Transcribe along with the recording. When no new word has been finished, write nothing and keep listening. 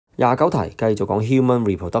29題繼續講 human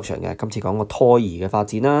reproduction 嘅，今次講個胎兒嘅發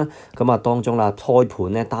展啦。咁當中啦，胎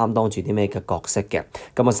盤咧擔當住啲咩嘅角色嘅？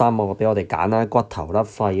咁3個俾我哋揀啦，骨頭啦、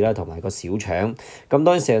肺啦同埋個小腸。咁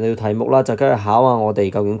當然成條題目啦，就梗係考下我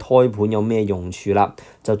哋究竟胎盤有咩用處啦。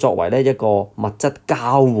就作為咧一個物質交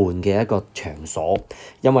換嘅一個場所，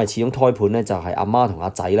因為始終胎盤咧就係阿媽同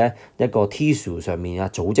阿仔咧一個 tissue 上面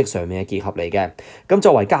組織上面嘅結合嚟嘅。咁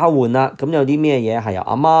作為交換啦，咁有啲咩嘢係由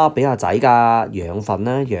阿媽俾阿仔㗎？養分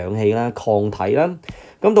啦、氧氣啦、抗體啦。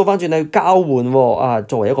咁倒翻轉你交換喎，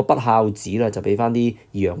作為一個不孝子啦，就俾翻啲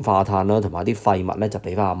二氧化碳啦，同埋啲廢物咧就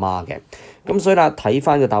俾翻阿媽嘅。咁所以啦，睇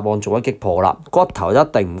翻個答案做一擊破啦。骨頭一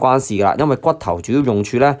定唔關事㗎啦，因為骨頭主要用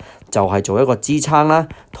處咧就係做一個支撐啦，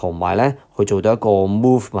同埋咧去做到一個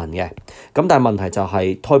movement 嘅。咁但係問題就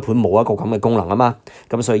係胎盤冇一個咁嘅功能啊嘛。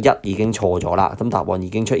咁所以1已經錯咗啦。咁答案已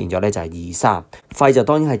經出現咗咧，就係2、3。肺就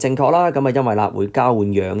當然係正確啦。咁因為啦會交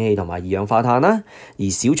換氧氣同埋二氧化碳啦。而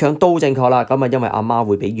小腸都正確啦。咁因為阿媽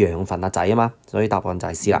會俾養分阿仔啊嘛。所以答案就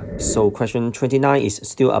係 C 啦。So question 29 is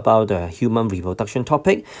still about the human reproduction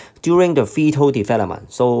topic during the fetal development.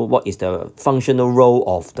 So what is the functional role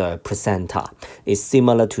of the placenta? It's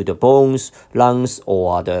similar to the bones, lungs,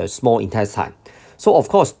 or the small intestine. So of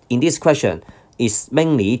course, in this question, it's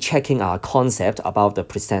mainly checking our concept about the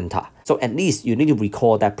placenta. So at least you need to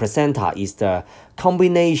recall that placenta is the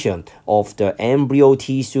combination of the embryo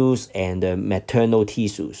tissues and the maternal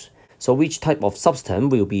tissues. So which type of substance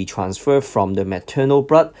will be transferred from the maternal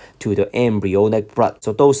blood to the embryonic blood?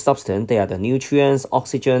 So those substances, they are the nutrients,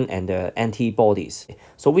 oxygen, and the antibodies.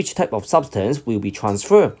 So which type of substance will be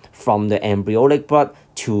transferred from the embryonic blood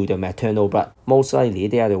to the maternal blood? Most likely,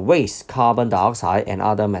 they are the waste, carbon dioxide, and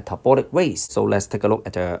other metabolic waste. So let's take a look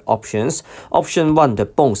at the options. Option 1, the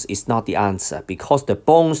bones is not the answer because the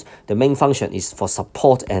bones, the main function is for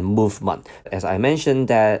support and movement. As I mentioned,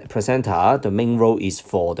 that placenta, the main role is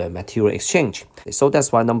for the material exchange. So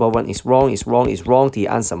that's why number 1 is wrong, is wrong, is wrong. The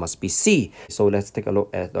answer must be C. So let's take a look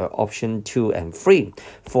at the option 2 and 3.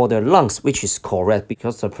 For the lungs, which is correct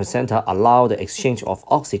because the placenta allow the exchange of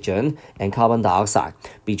oxygen and carbon dioxide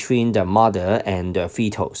between the mother and the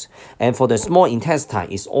fetus. And for the small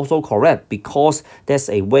intestine is also correct because there's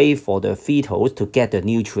a way for the fetus to get the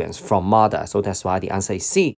nutrients from mother. So that's why the answer is C.